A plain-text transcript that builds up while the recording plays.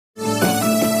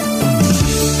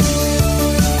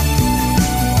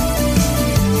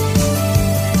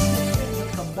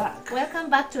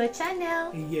back to our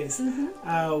channel. Yes,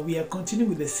 we are continuing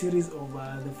with the series of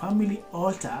the family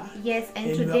altar. Yes,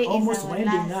 and today is almost our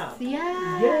winding last. up.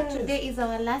 Yeah, yes. Today is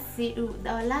our last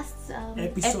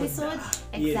episode.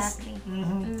 Exactly.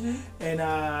 Yes. And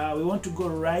we want to go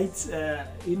right,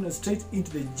 straight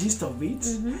into the gist of it.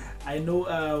 I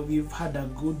know we've had a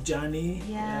good journey.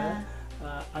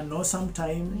 An awesome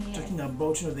time talking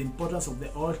about the importance of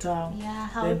the altar.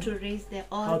 How to raise the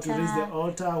altar.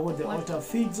 What the altar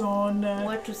feeds on.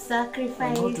 What to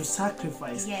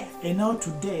sacrifice. Yes. And now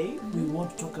today we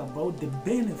want to talk about the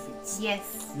benefits.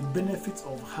 Yes. The benefits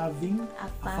of having a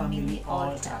family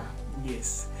altar.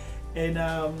 Yes. And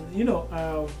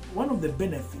one of the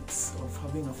benefits of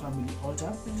having a family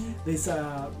altar, there's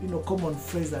a common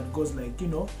phrase that goes like,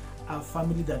 a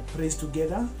family that prays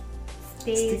together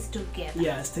stays together.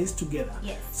 Yeah, stays together.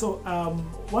 Yes. So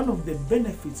one of the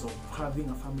benefits of having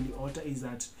a family altar is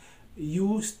that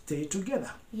you stay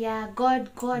together. Yeah,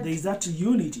 God. There is that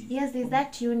unity. Yes, there's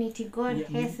that unity. God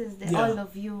blesses all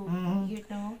of you.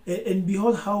 And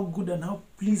behold, how good and how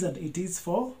pleasant it is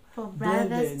for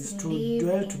brothers to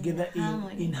dwell together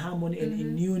in harmony and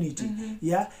in unity.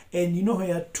 And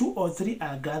where 2 or 3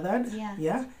 are gathered.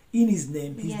 In his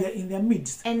name, he's there in their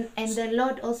midst. And the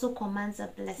Lord also commands a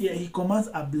blessing. He commands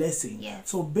a blessing. Yes.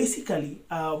 So basically,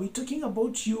 we're talking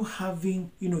about you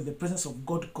having, the presence of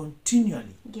God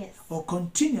continually. Yes. Or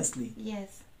continuously.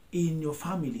 Yes. In your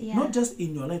family. Not just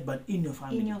in your life, but in your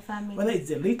family. In your family. Whether it's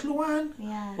the little one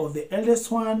or the eldest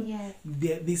one,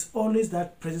 there's always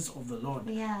that presence of the Lord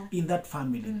in that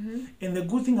family. And the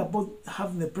good thing about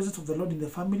having the presence of the Lord in the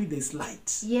family, there's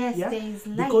light. Yes, there is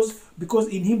light. Because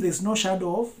in him there's no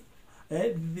shadow of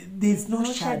there's no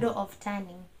shadow of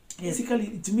turning. Basically,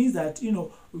 it means that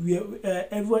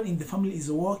everyone in the family is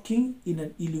walking in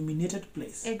an illuminated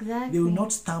place. Exactly. They will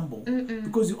not stumble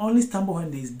because you only stumble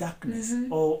when there is darkness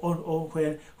or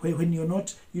when you're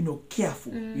not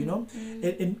careful.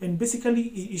 And basically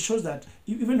it shows that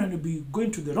even when you be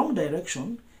going to the wrong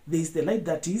direction, there is the light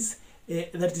that is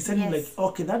telling like,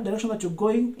 okay, that direction that you're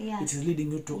going, it is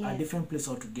leading you to a different place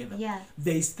altogether.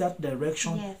 There is that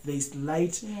direction. There is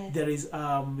light. There is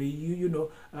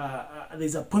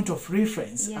there's a point of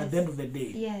reference at the end of the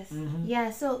day.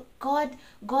 So God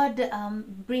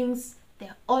brings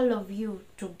all of you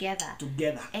together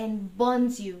and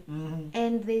bonds you,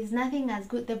 and there's nothing as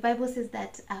good. The Bible says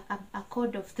that a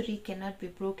cord of 3 cannot be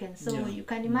broken. So you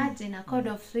can imagine a cord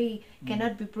of 3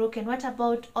 cannot be broken. What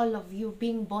about all of you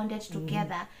being bonded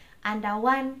together under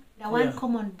one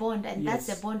common bond, and that's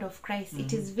the bond of Christ?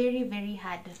 It is very, very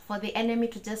hard for the enemy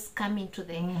to just come into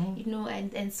the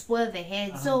and spoil the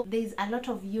head. So there's a lot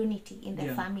of unity in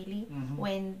the family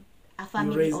when a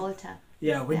family altar.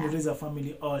 When you raise a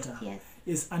family altar.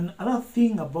 Yes. Another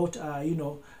thing about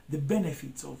the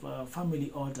benefits of a family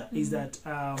altar is that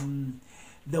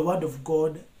the word of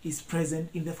God is present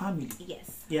in the family.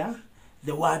 Yes.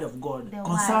 The word of God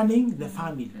concerning the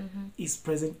family is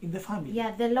present in the family.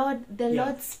 The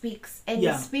Lord speaks, and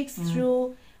he speaks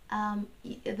through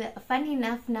funny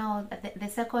enough now, the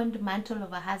second mantle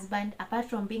of a husband, apart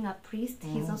from being a priest,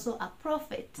 he's also a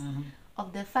prophet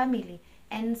of the family.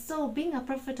 And so, being a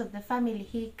prophet of the family,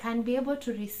 he can be able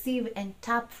to receive and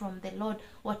tap from the Lord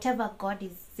whatever God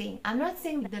is saying. I'm not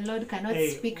saying that the Lord cannot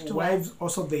speak to wives us.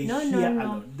 Also, they hear a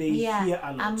lot. They hear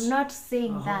a lot. I'm not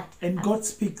saying that. And God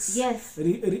speaks. Yes.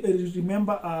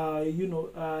 Remember,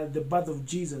 the birth of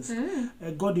Jesus.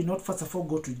 God did not first of all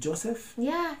go to Joseph.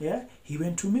 He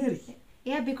went to Mary.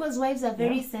 Because wives are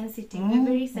very sensitive. We're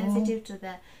very sensitive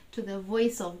to the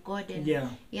voice of God, and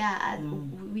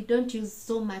we don't use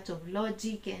so much of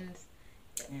logic and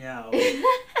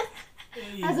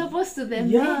as opposed to the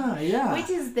men, which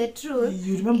is the truth.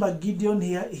 You remember Gideon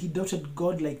here, he doubted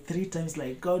God like 3 times,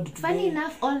 like, God today. Funny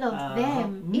enough, all of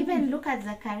them, even look at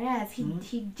Zacharias,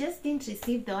 he just didn't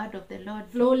receive the word of the Lord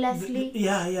flawlessly.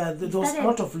 There was a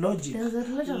lot of logic.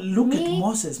 Look at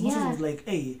Moses. Moses was like,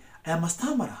 hey, I am a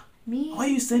stammerer. Why are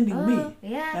you sending me?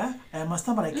 I am a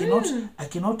stammerer. I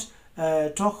cannot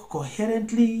talk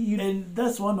coherently, and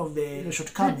that's one of the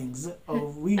shortcomings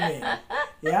of women.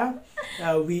 We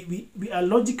are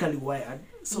logically wired,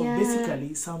 so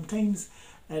basically sometimes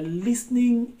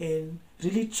listening and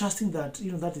really trusting that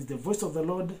that is the voice of the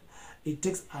Lord, it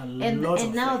takes a lot of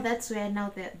and now faith. That's where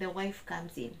now the wife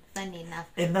comes in, funny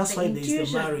enough, and that's why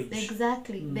there's the marriage.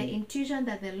 The intuition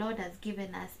that the Lord has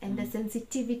given us and the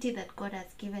sensitivity that God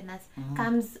has given us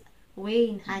comes way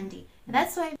in handy.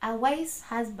 That's why a wise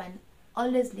husband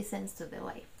always listens to the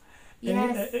wife.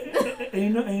 Yes.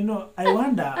 I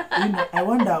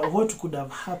wonder what could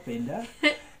have happened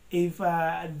if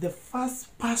the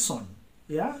first person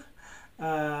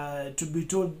to be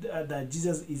told that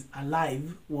Jesus is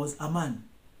alive was a man.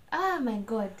 Oh my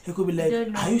God. He could be like,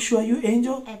 are you sure, you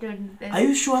angel? I don't know. Are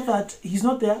you sure that he's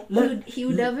not there? He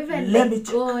would have even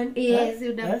gone. Yes, he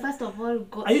would have first of all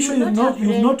gone. Are you sure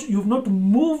you've not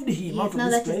moved him out of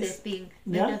this place? That is the thing.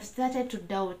 They would have started to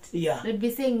doubt. Yeah. They'd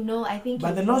be saying, no, I think.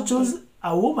 But the Lord chose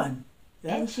a woman.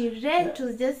 Yeah? And she ran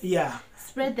to just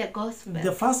spread the gospel.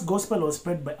 The first gospel was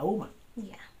spread by a woman.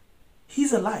 Yeah.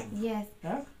 He's alive. Yes.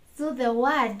 Yeah? So the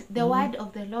word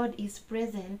of the Lord is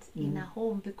present in a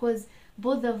home, because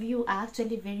both of you are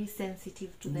actually very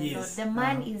sensitive to the Lord. The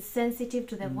man is sensitive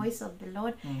to the voice of the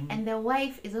Lord, and the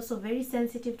wife is also very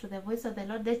sensitive to the voice of the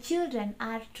Lord. The children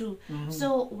are too.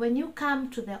 So when you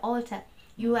come to the altar,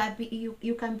 you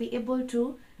can be able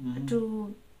to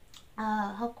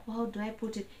how do I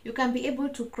put it? You can be able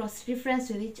to cross-reference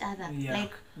with each other. Yeah.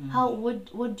 Like,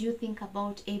 what do you think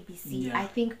about ABC? Yeah. I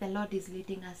think the Lord is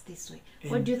leading us this way. And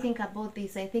what do you think about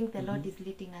this? I think the Lord is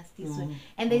leading us this way.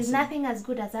 And there's nothing as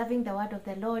good as having the word of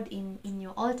the Lord in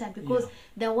your altar, because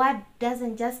the word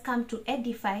doesn't just come to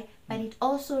edify, but it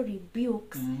also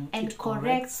rebukes and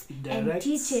corrects and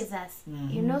teaches us,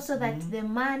 you know, so that the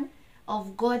man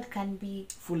of God can be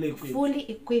fully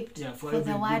equipped for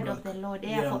the word of the Lord,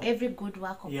 for every good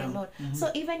work of the Lord.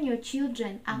 So even your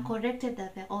children are corrected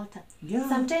at the altar.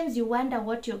 Sometimes you wonder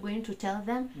what you're going to tell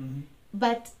them,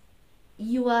 but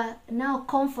you are now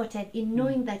comforted in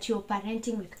knowing that you're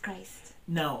parenting with Christ.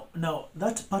 Now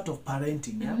that part of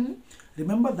parenting,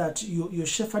 remember that you're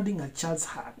shepherding a child's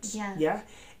heart,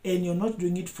 and you're not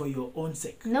doing it for your own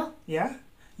sake. No.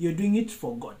 You're doing it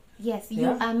for God. Yes, you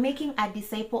are making a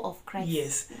disciple of Christ.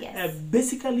 Yes.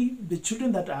 Basically, the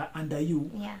children that are under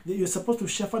you, you're supposed to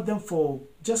shepherd them for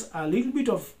just a little bit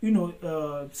of,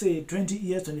 say 20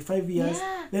 years, 25 years.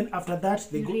 Then after that,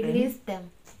 they go release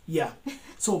them.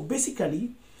 So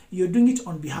basically, you're doing it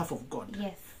on behalf of God.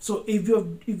 Yes. So if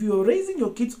you're raising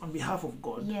your kids on behalf of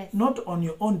God, not on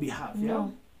your own behalf,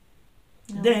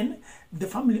 then the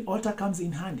family altar comes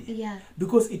in handy,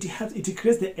 because it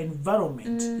creates the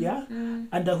environment,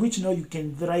 under which now you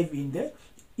can thrive in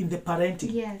the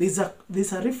parenting.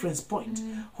 There's a reference point.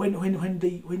 When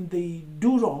they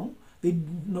do wrong, they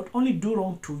not only do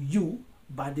wrong to you,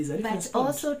 but there's a reference point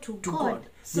also to God.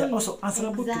 So they're also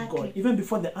answerable to God. Even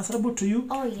before they're answerable to you,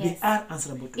 they are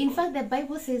answerable to God. In fact, the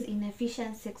Bible says in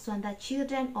Ephesians 6:1 that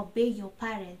children obey your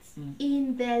parents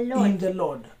in the Lord. In the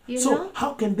Lord. So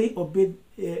how can they obey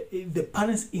the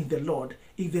parents in the Lord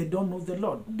if they don't know the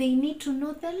Lord? They need to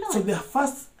know the Lord. So they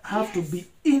first have to be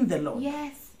in the Lord.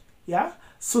 Yes.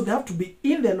 So they have to be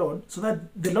in the Lord so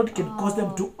that the Lord can cause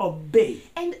them to obey.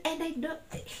 And I don't.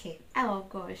 Oh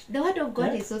gosh, the word of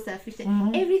God is so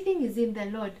sufficient. Everything is in the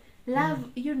Lord. Love,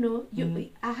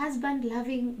 a husband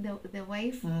loving the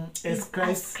wife as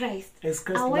Christ.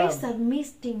 A wife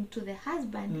submitting to the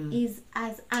husband is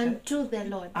as unto the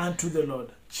Lord. Unto the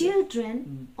Lord.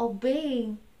 Children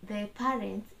obeying their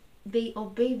parents, they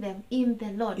obey them in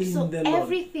the Lord.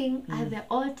 Everything at the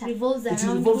altar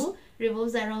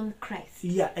revolves around Christ.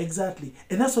 Yeah, exactly.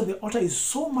 And that's why the altar is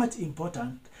so much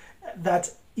important, that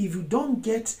if you don't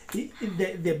get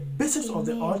the basics of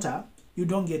the altar, you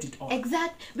don't get it all.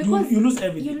 Exactly. Because you lose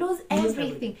everything. You lose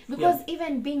everything. Because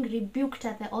even being rebuked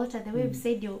at the altar, the way we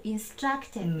said you're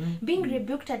instructed, being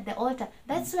rebuked at the altar,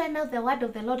 that's where now the word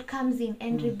of the Lord comes in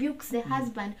and rebukes the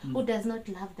husband who does not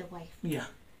love the wife.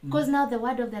 Because now the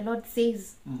word of the Lord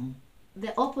says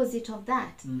the opposite of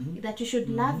that, that you should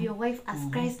love your wife as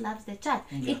Christ loves the church.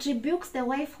 It rebukes the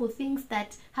wife who thinks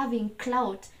that having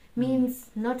clout means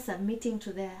not submitting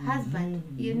to the husband,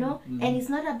 and it's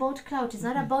not about clout, it's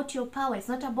not about your power, it's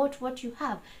not about what you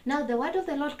have. Now the word of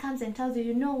the Lord comes and tells you,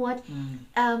 you know what,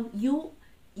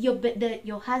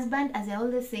 your husband, as I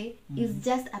always say, is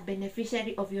just a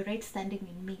beneficiary of your right standing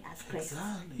in me as Christ.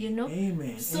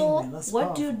 Amen. So Amen. That's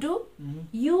what powerful. you do,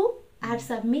 you are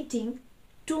submitting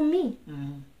to me.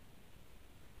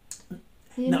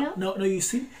 No, you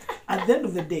see, at the end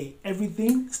of the day,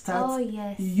 everything starts,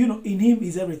 in Him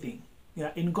is everything.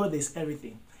 In God there's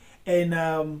everything.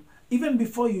 And even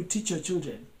before you teach your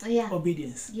children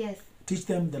obedience, teach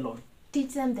them the Lord.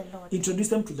 Teach them the Lord. Introduce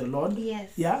them to the Lord.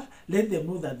 Let them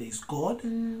know that there is God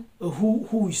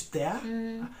who is there.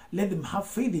 Let them have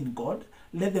faith in God.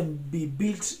 Let them be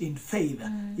built in faith.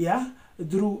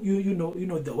 Through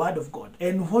the word of God.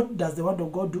 And what does the word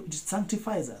of God do? It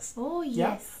sanctifies us.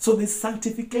 So there's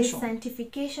sanctification. There's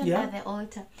sanctification at the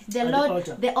altar.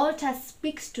 The altar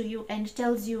speaks to you and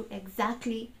tells you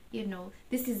exactly,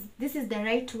 this is the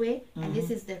right way and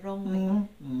this is the wrong way.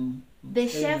 The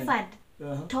shepherd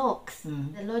talks,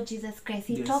 the Lord Jesus Christ,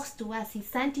 he talks to us, he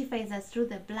sanctifies us through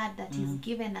the blood that he's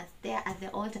given us there at the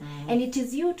altar. And it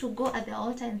is you to go at the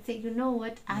altar and say, you know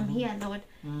what, I'm here, Lord.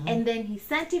 And then he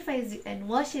sanctifies you and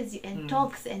washes you and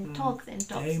talks and talks and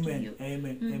talks to you.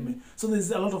 Amen. So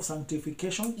there's a lot of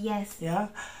sanctification. Yes. Yeah.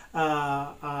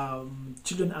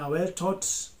 Children are well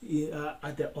taught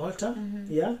at the altar.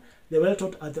 Yeah. They're well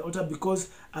taught at the altar because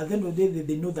at the end of the day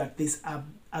they know that there's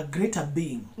a greater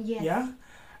being. Yes. Yeah.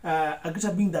 A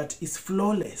greater being that is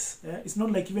flawless. It's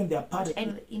not like even their part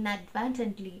and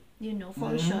inadvertently,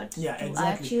 fall short to exactly.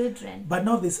 our children. But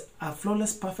now there's a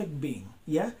flawless, perfect being,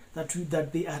 that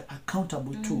they are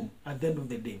accountable to at the end of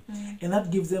the day, and that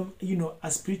gives them,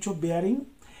 a spiritual bearing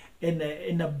and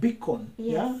a beacon.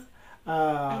 Yes.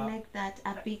 I like that,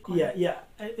 a beacon.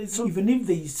 So even if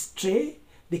they stray,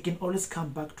 they can always come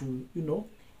back to,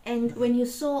 And when you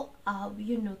sow,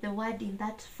 the word in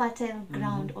that fertile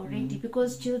ground already,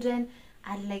 because children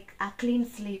are like a clean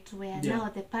slate where now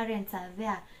the parents are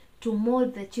there to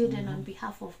mold the children on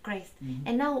behalf of Christ.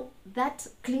 And now that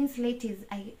clean slate is,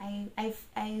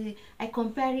 I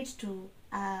compare it to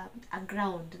a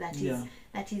ground that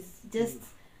is just,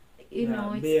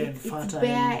 it's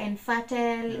bare and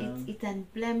fertile, it's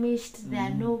unblemished, there are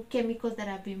no chemicals that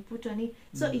have been put on it.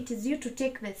 So it is you to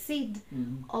take the seed,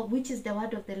 of which is the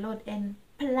word of the Lord, and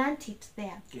plant it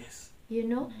there. Yes.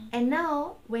 And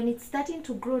now when it's starting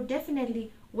to grow,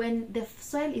 definitely when the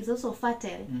soil is also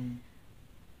fertile,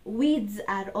 weeds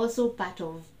are also part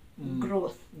of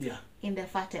growth in the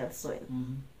fertile soil.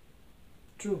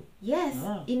 True. Yes,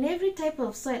 in every type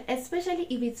of soil, especially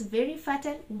if it's very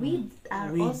fertile, weeds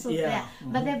are also there.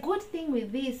 But the good thing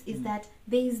with this is that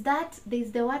there is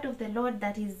the word of the Lord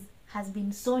that has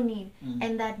been sown in,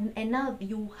 and now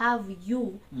you have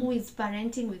who is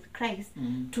parenting with Christ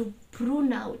to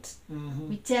prune out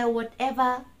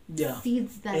whatever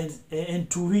seeds that and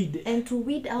to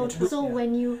weed out. So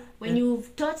when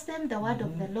you've taught them the word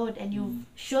of the Lord, and you've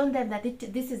shown them that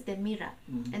this is the mirror,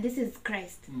 and this is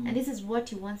Christ, and this is what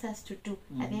he wants us to do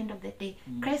at the end of the day.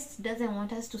 Christ doesn't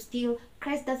want us to steal,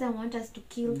 Christ doesn't want us to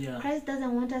kill, Christ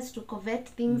doesn't want us to covet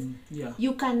things.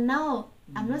 You can now,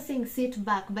 I'm not saying sit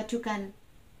back, but you can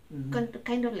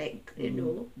kind of like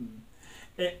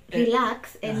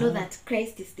relax and know that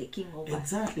Christ is taking over.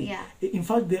 Exactly. Yeah. In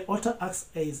fact, the altar acts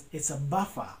as a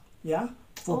buffer,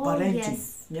 for parenting.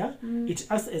 Yes. It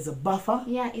acts as a buffer.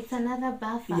 Yeah, it's another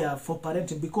buffer. For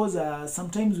parenting, because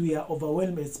sometimes we are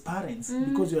overwhelmed as parents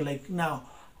because we're like, now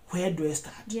where do I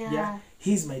start?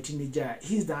 He's my teenager.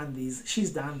 He's done this.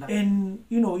 She's done that, and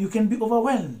you can be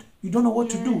overwhelmed. You don't know what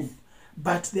to do,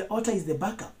 but the altar is the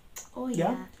backup. Oh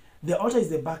yeah. The altar is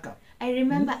the backup. I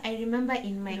remember in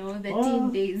my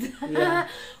teen days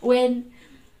when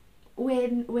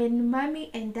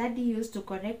mommy and daddy used to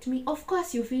correct me. Of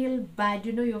course you feel bad,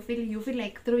 you feel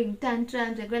like throwing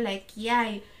tantrums. I go like,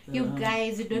 you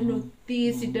guys, you don't know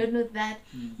this, you don't know that.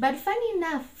 But funny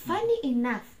enough,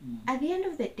 at the end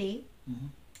of the day,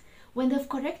 when they've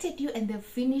corrected you and they've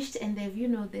finished and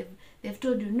they've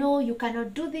told you, no, you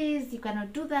cannot do this, you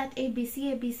cannot do that,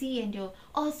 ABC, and you're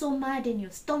all so mad and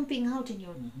you're stomping out and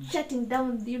you're shutting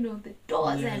down, the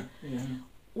doors.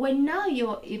 When now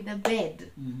you're in the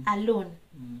bed alone,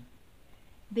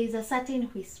 there's a certain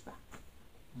whisper.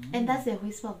 And that's the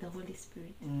whisper of the Holy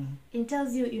Spirit. It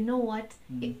tells you, you know what,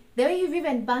 the way you've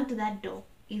even banged that door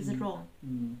is wrong.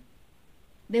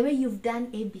 The way you've done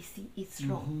ABC is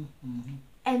wrong.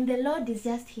 And the Lord is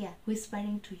just here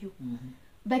whispering to you.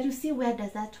 But you see, where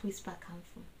does that whisper come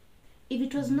from? If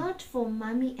it was not for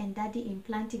mommy and daddy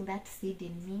implanting that seed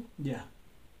in me,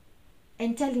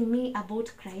 and telling me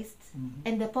about Christ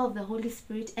and the power of the Holy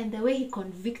Spirit and the way he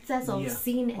convicts us of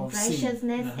sin and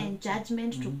righteousness and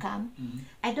judgment to come,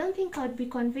 I don't think I would be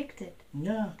convicted.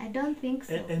 I don't think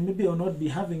so. And maybe I'll not be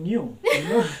having you.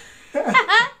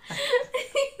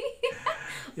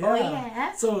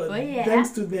 So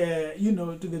thanks to the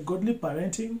to the godly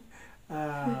parenting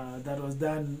that was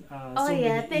done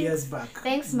many years back.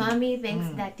 Thanks mommy, thanks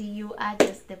daddy, you are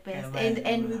just the best.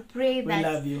 And we pray that we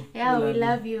love you. We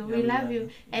love you. We love you.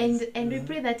 And we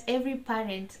pray that every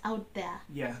parent out there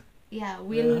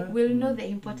will know the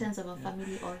importance of a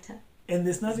family altar. And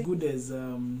there's nothing good as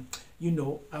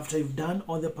after you've done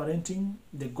all the parenting,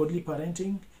 the godly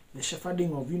parenting, the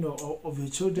shepherding of of your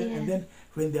children, and then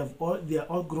when they are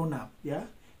all grown up,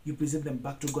 you present them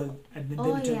back to God, and then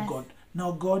they tell God,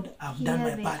 now God, I've done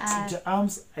my part. Into your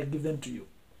arms, I give them to you.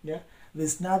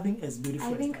 There's nothing as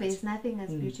beautiful. I think there's nothing as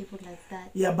beautiful like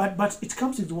that. But it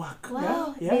comes with work.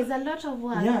 Wow, there's a lot of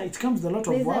work. It comes with a lot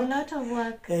of work. There's a lot of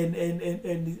work.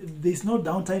 And there's no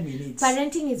downtime in it.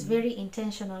 Parenting is very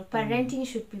intentional. Parenting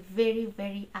should be very,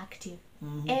 very active.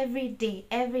 every day,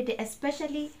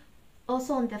 especially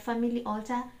also on the family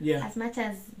altar. As much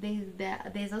as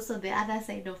there's also the other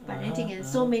side of parenting and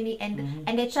so many, and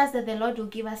I trust that the Lord will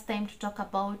give us time to talk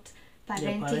about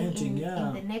parenting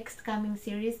in the next coming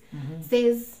series.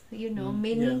 Says,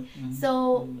 many.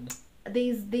 So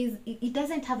it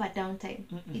doesn't have a downtime.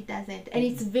 It doesn't, and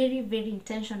it's very, very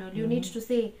intentional. You need to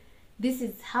say, this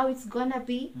is how it's gonna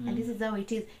be, and this is how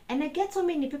it is. And I get so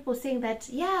many people saying that,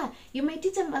 you might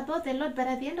teach them about the Lord, but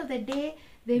at the end of the day,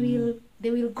 they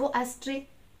will go astray.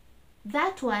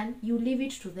 That one, you leave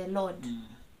it to the Lord.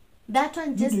 That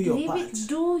one, just leave it.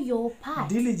 Do your part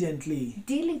diligently.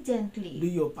 Do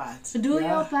your part.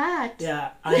 Your part.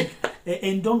 Yeah,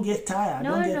 and don't get tired.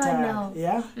 Don't get tired. No.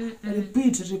 Yeah.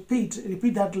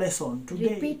 Repeat that lesson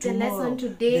today. Repeat tomorrow, the lesson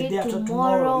today, the day after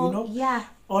tomorrow. Yeah.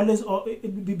 Always,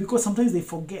 because sometimes they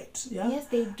forget. Yeah. Yes,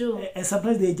 they do. And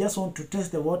sometimes they just want to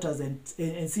test the waters and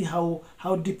see how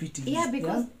deep it is. Yeah,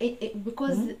 because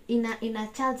in a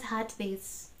child's heart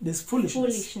there's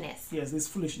foolishness. Yes, there's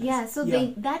foolishness. Yeah, so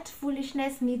that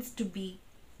foolishness needs to be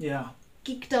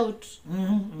kicked out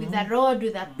with a rod,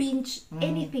 with a pinch,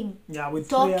 anything. Yeah, with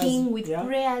talking, prayers. with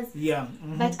prayers. Yeah.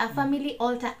 But a family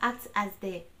altar acts as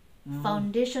the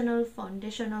foundational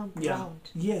ground.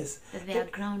 Yes. That they are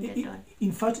grounded on.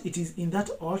 In fact, it is in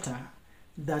that altar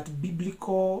that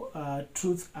biblical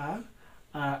truths are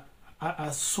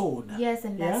sown. Yes,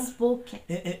 and they're spoken.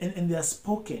 And they are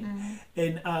spoken.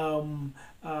 And I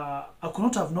could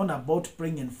not have known about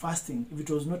praying and fasting if it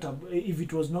was not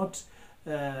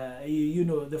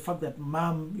the fact that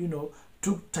Mom,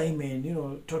 took time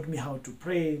and taught me how to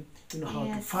pray, how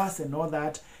to fast and all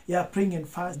that. Yeah, praying and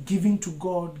fast, giving to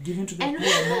God, giving to the poor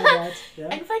and all that. Yeah.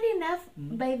 And funny enough,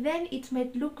 by then it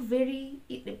might look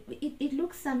it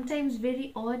looks sometimes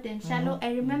very odd and shallow.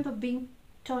 I remember being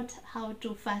taught how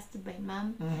to fast by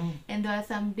Mom, and there were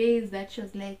some days that she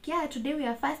was like, today we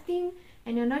are fasting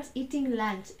and you're not eating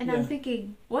lunch. And I'm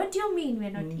thinking, what do you mean we're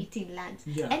not eating lunch?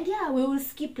 And we will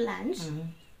skip lunch,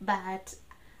 but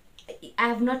I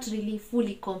have not really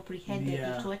fully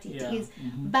comprehended what it is.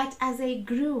 But as I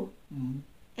grew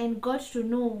and got to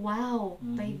know,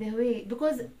 by the way,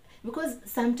 because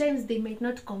sometimes they might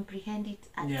not comprehend it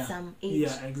at some age.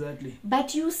 Yeah, exactly.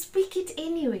 But you speak it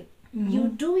anyway. You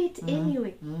do it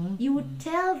anyway. You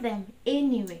tell them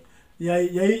anyway. Yeah,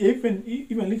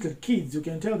 even little kids, you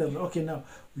can tell them, okay, now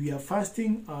we are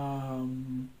fasting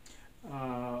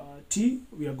tea,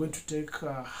 we are going to take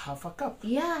half a cup.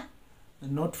 Yeah.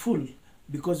 Not full,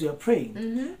 because we are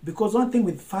praying. Because one thing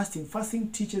with fasting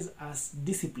teaches us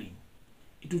discipline.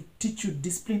 It will teach you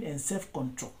discipline and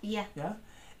self-control. Yeah.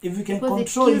 If you can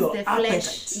control your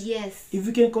appetite. Yes. If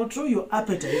you can control your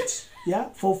appetite,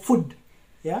 for food,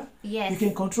 you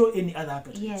can control any other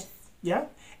appetite. Yes. Yeah.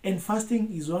 And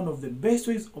fasting is one of the best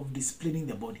ways of disciplining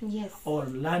the body. Yes. Or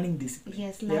learning discipline.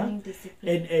 Yes, learning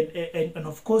discipline. And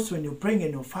of course, when you're praying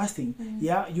and you're fasting,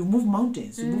 you move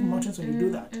mountains. You move mountains when you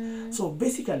do that. So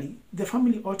basically, the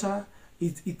family altar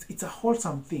it's a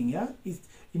wholesome thing. Yeah.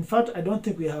 In fact, I don't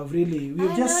think we've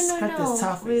just scratched the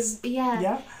surface.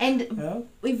 And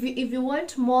if you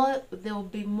want more, there will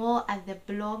be more at the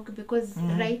blog, because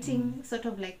writing sort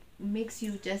of like makes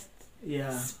you just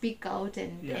speak out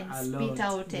and spit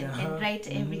out and write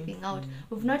everything out.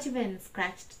 We've not even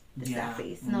scratched the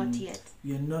surface. Not yet.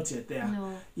 We are not yet there.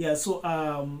 No. Yeah, so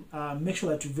make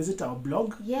sure that you visit our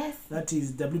blog. Yes. That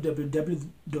is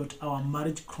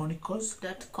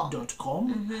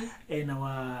www.ourmarriagechronicles.com and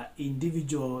our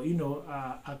individual,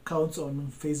 accounts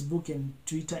on Facebook and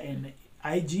Twitter and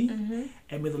IG.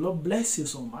 And may the Lord bless you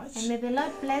so much. And may the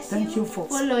Lord bless Thank you for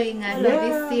following us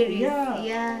this series.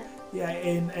 Yeah,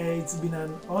 and it's been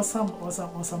an awesome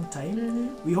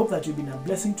time. We hope that you've been a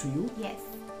blessing to you. Yes.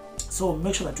 So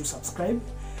make sure that you subscribe,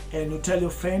 and you tell your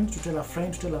friend, to tell a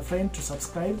friend, to tell a friend to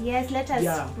subscribe. Yes, let us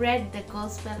spread the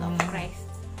gospel of Christ.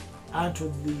 And to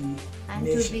the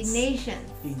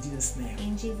nations. In Jesus' name.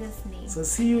 In Jesus' name. So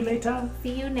see you later.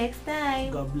 See you next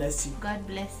time. God bless you. God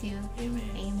bless you.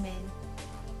 Amen. Amen.